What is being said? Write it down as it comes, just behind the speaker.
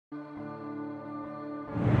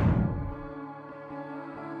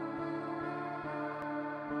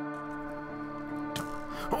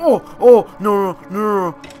Oh, oh, no, no,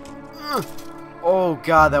 no, no. Oh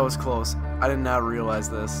god, that was close. I did not realize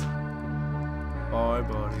this. Bye,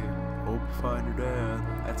 buddy. Hope you find your dad.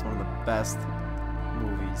 That's one of the best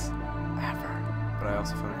movies ever. But I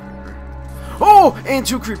also found a creeper. Oh, and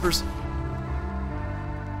 2 creepers.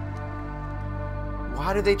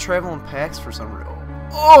 Why do they travel in packs for some reason?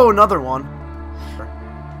 Oh, another one.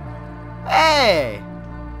 Hey.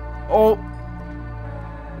 Oh.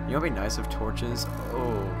 You know what'd be nice if torches?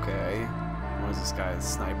 Oh, okay. What is this guy? A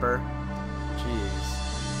sniper? Jeez.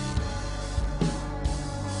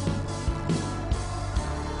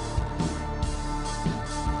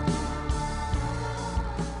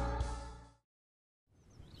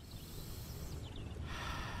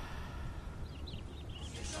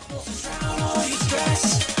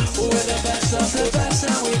 We're the best of the best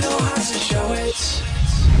and we know how to show it.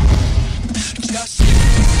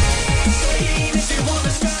 If you want to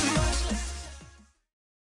spend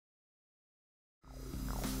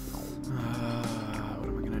What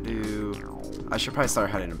am I gonna do? I should probably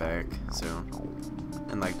start heading back soon.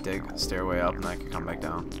 And like dig a stairway up and I can come back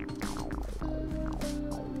down.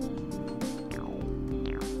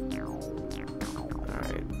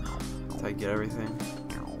 Alright. Did I get everything?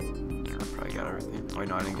 I probably got everything. Oh wait,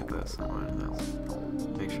 no, I didn't get this. I wanted this.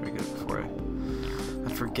 Make sure I get it before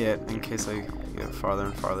I forget in case I get farther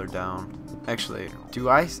and farther down. Actually, do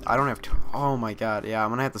I don't have to. Oh my god, yeah, I'm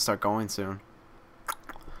gonna have to start going soon.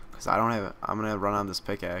 Because I don't have it. I'm gonna run on this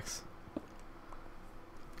pickaxe.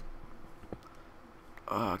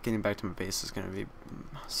 Getting back to my base is gonna be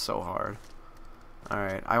so hard.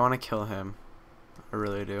 Alright, I want to kill him. I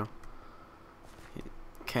really do. He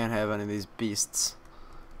can't have any of these beasts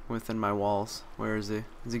within my walls. Where is he?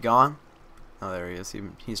 Is he gone? Oh, there he is.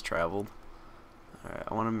 He's traveled. Alright,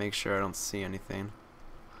 I want to make sure I don't see anything.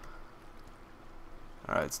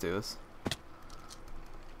 Alright, let's do this.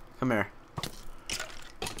 Come here.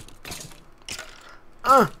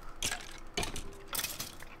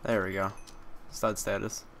 There we go. Stud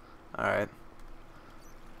status. Alright.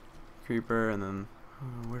 Creeper, and then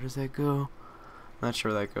where does that go? Not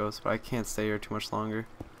sure where that goes, but I can't stay here too much longer.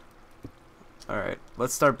 Alright,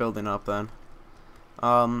 let's start building up then.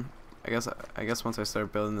 I guess once I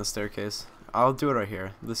start building the staircase, I'll do it right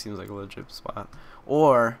here. This seems like a legit spot.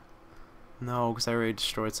 Or no, because I already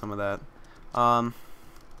destroyed some of that.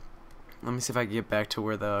 Let me see if I can get back to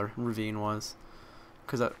where the ravine was.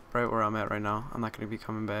 Because right where I'm at right now, I'm not going to be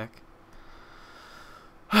coming back.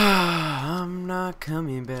 I'm not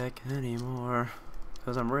coming back anymore.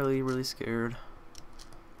 Because I'm really, really scared.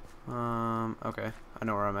 Okay. I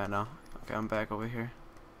know where I'm at now. Okay, I'm back over here.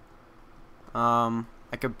 I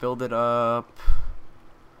could build it up.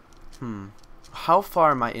 How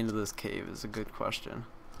far am I into this cave is a good question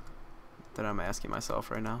that I'm asking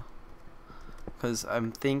myself right now. Because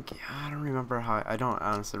I'm thinking, I don't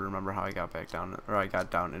honestly remember how I got back down, or I got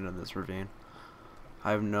down into this ravine.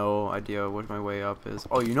 I have no idea what my way up is.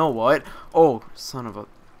 Oh, you know what? Oh, son of a...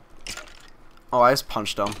 Oh, I just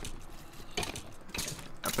punched him.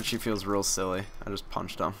 I bet she feels real silly. I just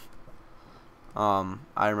punched him. I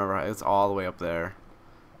remember it's all the way up there.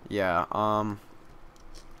 Yeah,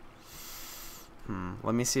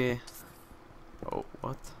 let me see. Oh,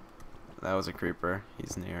 what? That was a creeper.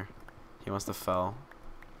 He's near. He must have fell.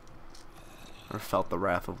 Or felt the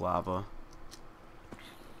wrath of lava.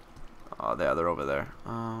 Oh, yeah, they're over there.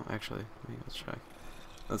 Actually, let me go check.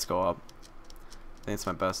 Let's go up. I think it's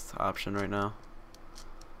my best option right now.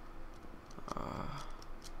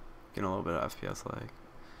 Getting a little bit of FPS lag.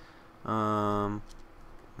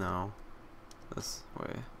 No. This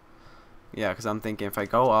way. Yeah, because I'm thinking if I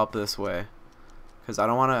go up this way, because I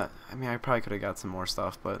don't want to, I mean, I probably could have got some more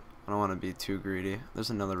stuff, but I don't want to be too greedy.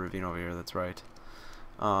 There's another ravine over here, that's right.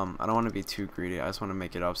 I don't want to be too greedy. I just want to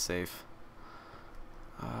make it up safe.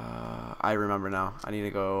 I remember now. I need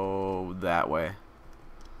to go that way.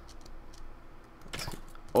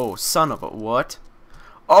 Oh, son of a what?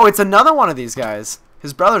 Oh, it's another one of these guys.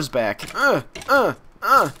 His brother's back.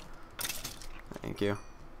 Thank you.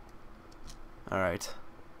 Alright.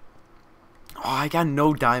 Oh, I got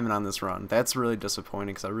no diamond on this run. That's really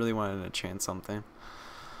disappointing because I really wanted to enchant something.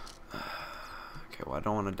 Okay, well, I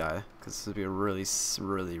don't want to die because this would be a really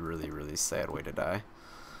sad way to die.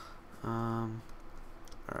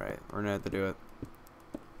 Alright, we're gonna have to do it.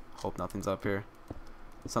 Hope nothing's up here.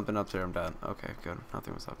 Something up there, I'm dead. Okay, good.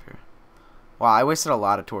 Nothing was up here. Wow, I wasted a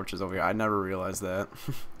lot of torches over here. I never realized that.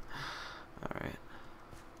 Alright.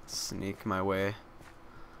 Sneak my way.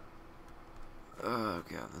 Oh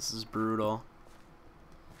god, this is brutal.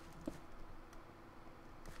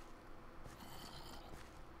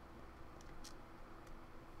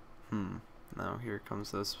 Now here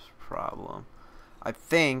comes this problem. I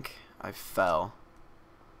think I fell.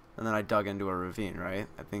 And then I dug into a ravine, right?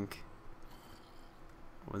 I think...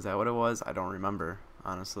 Was that what it was? I don't remember,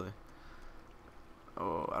 honestly.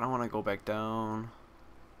 Oh, I don't want to go back down.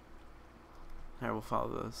 Here, we'll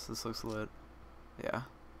follow this. This looks lit. Yeah.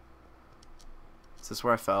 Is this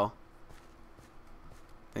where I fell?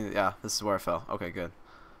 Yeah, this is where I fell. Okay, good.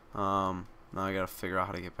 Now I gotta figure out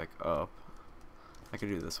how to get back up. I could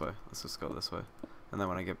do it this way. Let's just go this way. And then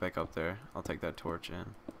when I get back up there, I'll take that torch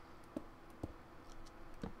in.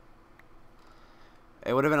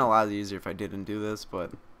 It would have been a lot easier if I didn't do this,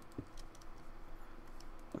 but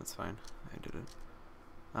that's fine. I did it.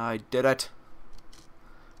 I did it.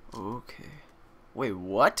 Okay. Wait,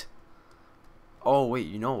 what? Oh, wait,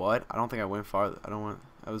 you know what? I don't think I went farther.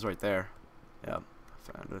 I was right there. Yep,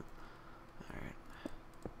 I found it. Alright.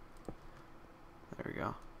 There we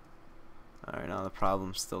go. Alright, now the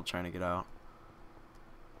problem's still trying to get out.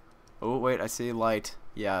 Oh, wait, I see light.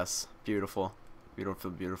 Yes, beautiful. Beautiful,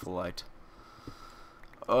 beautiful light.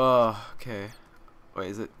 Oh, okay. Wait,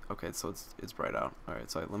 is it? Okay, so it's bright out. Alright,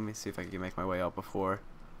 so let me see if I can make my way out before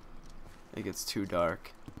it gets too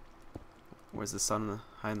dark. Where's the sun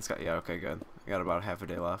high in the sky? Yeah, okay, good. I got about half a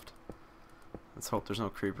day left. Let's hope there's no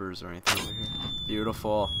creepers or anything over here.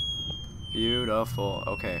 Beautiful. Beautiful.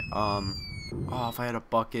 Okay, oh, if I had a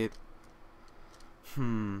bucket.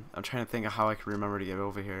 I'm trying to think of how I can remember to get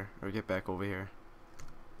over here. Or get back over here.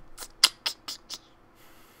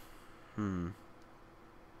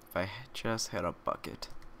 If I just had a bucket.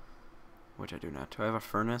 Which I do not. Do I have a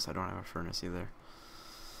furnace? I don't have a furnace either.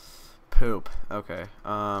 Poop. Okay.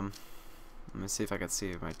 Let me see if I can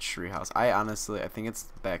see my tree house. I think it's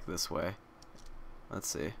back this way. Let's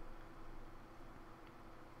see.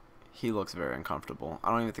 He looks very uncomfortable.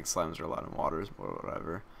 I don't even think slimes are allowed in waters or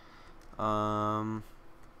whatever.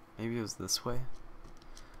 Maybe it was this way.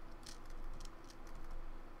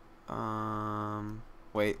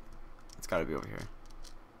 Wait. It's gotta be over here.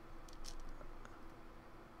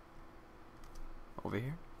 Over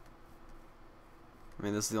here? I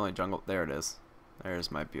mean, this is the only jungle. There it is.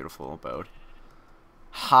 There's my beautiful abode.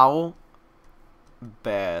 How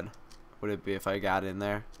bad would it be if I got in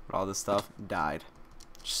there, all this stuff, died?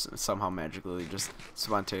 Just somehow magically, just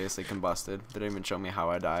spontaneously combusted. They didn't even show me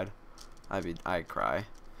how I died. I'd cry.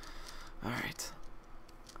 Alright.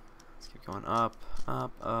 Let's keep going up,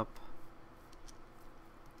 up, up.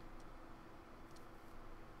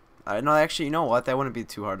 No, actually, you know what? That wouldn't be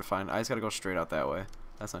too hard to find. I just gotta go straight out that way.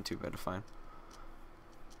 That's not too bad to find.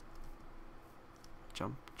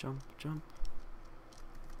 Jump, jump, jump.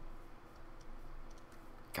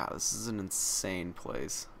 God, this is an insane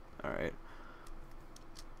place. Alright.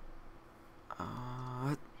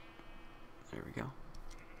 There we go. I'm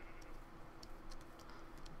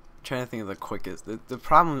trying to think of the quickest. The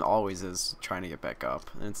problem always is trying to get back up,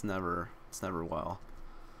 and it's never well.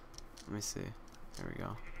 Let me see. There we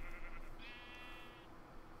go.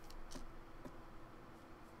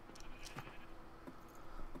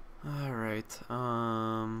 Alright,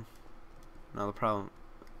 now the problem,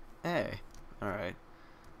 hey, alright,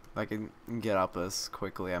 if I can get up this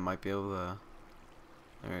quickly, I might be able to,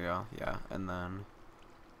 there we go, yeah, and then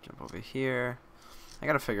jump over here. I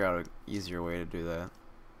gotta figure out an easier way to do that.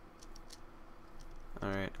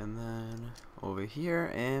 Alright, and then over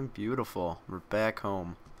here, and beautiful, we're back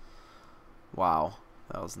home. Wow,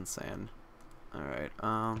 that was insane. Alright,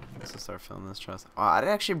 let's just start filling this chest. Oh, I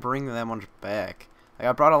didn't actually bring that much back. Like,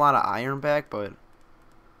 I brought a lot of iron back, but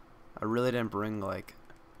I really didn't bring, like,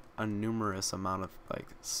 a numerous amount of, like,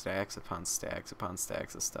 stacks upon stacks upon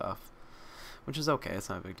stacks of stuff. Which is okay, it's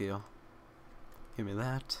not a big deal. Give me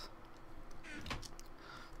that.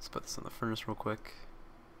 Let's put this in the furnace real quick.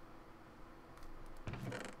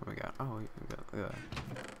 What we got? Oh, we got, look at that.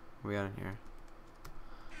 What we got in here?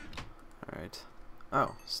 Alright.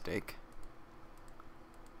 Oh, steak.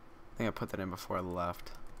 I think I put that in before I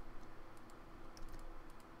left.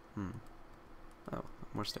 Oh,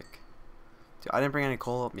 more steak. Dude, I didn't bring any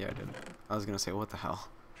coal up. Yeah, I did. I was gonna say, what the hell?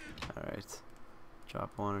 Alright.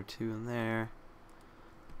 Drop 1 or 2 in there.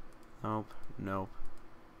 Nope. Nope.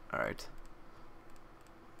 Alright.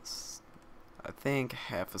 I think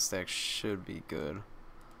half a stack should be good.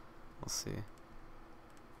 We'll see.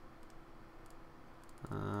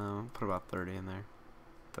 Put about 30 in there.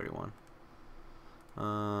 31.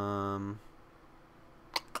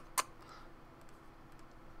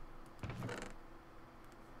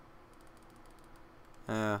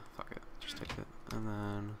 Fuck it. Just take it. And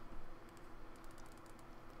then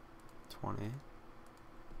 20.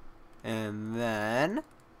 And then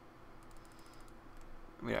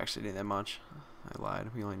we actually need that much. I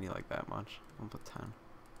lied. We only need like that much. I'll put 10,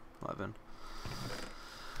 11.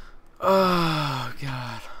 Oh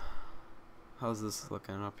god. How's this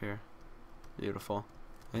looking up here? Beautiful.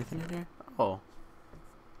 Anything in here? Oh.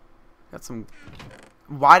 Got some.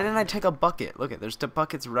 Why didn't I take a bucket? Look there's the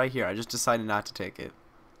buckets right here. I just decided not to take it.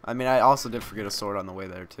 I mean, I also did forget a sword on the way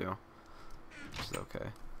there too. Which is okay.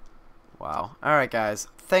 Wow. Alright guys.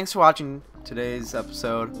 Thanks for watching today's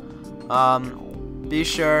episode. Be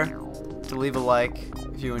sure to leave a like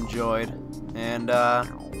if you enjoyed. And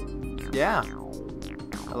yeah.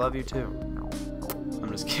 I love you too.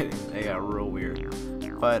 I'm just kidding. They got real weird.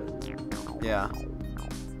 But yeah.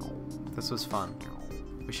 This was fun.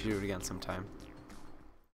 We should do it again sometime.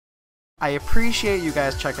 I appreciate you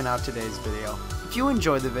guys checking out today's video. If you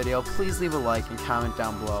enjoyed the video, please leave a like and comment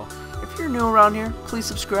down below. If you're new around here, please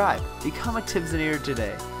subscribe. Become a TYBZI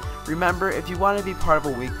today. Remember, if you want to be part of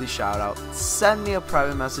a weekly shoutout, send me a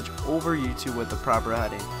private message over YouTube with the proper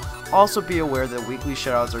heading. Also be aware that weekly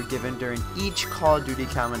shoutouts are given during each Call of Duty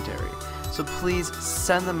commentary. So please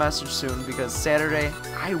send the message soon because Saturday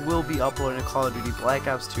I will be uploading a Call of Duty Black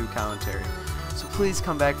Ops 2 commentary. So please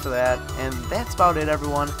come back for that. And that's about it,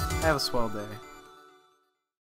 everyone. Have a swell day.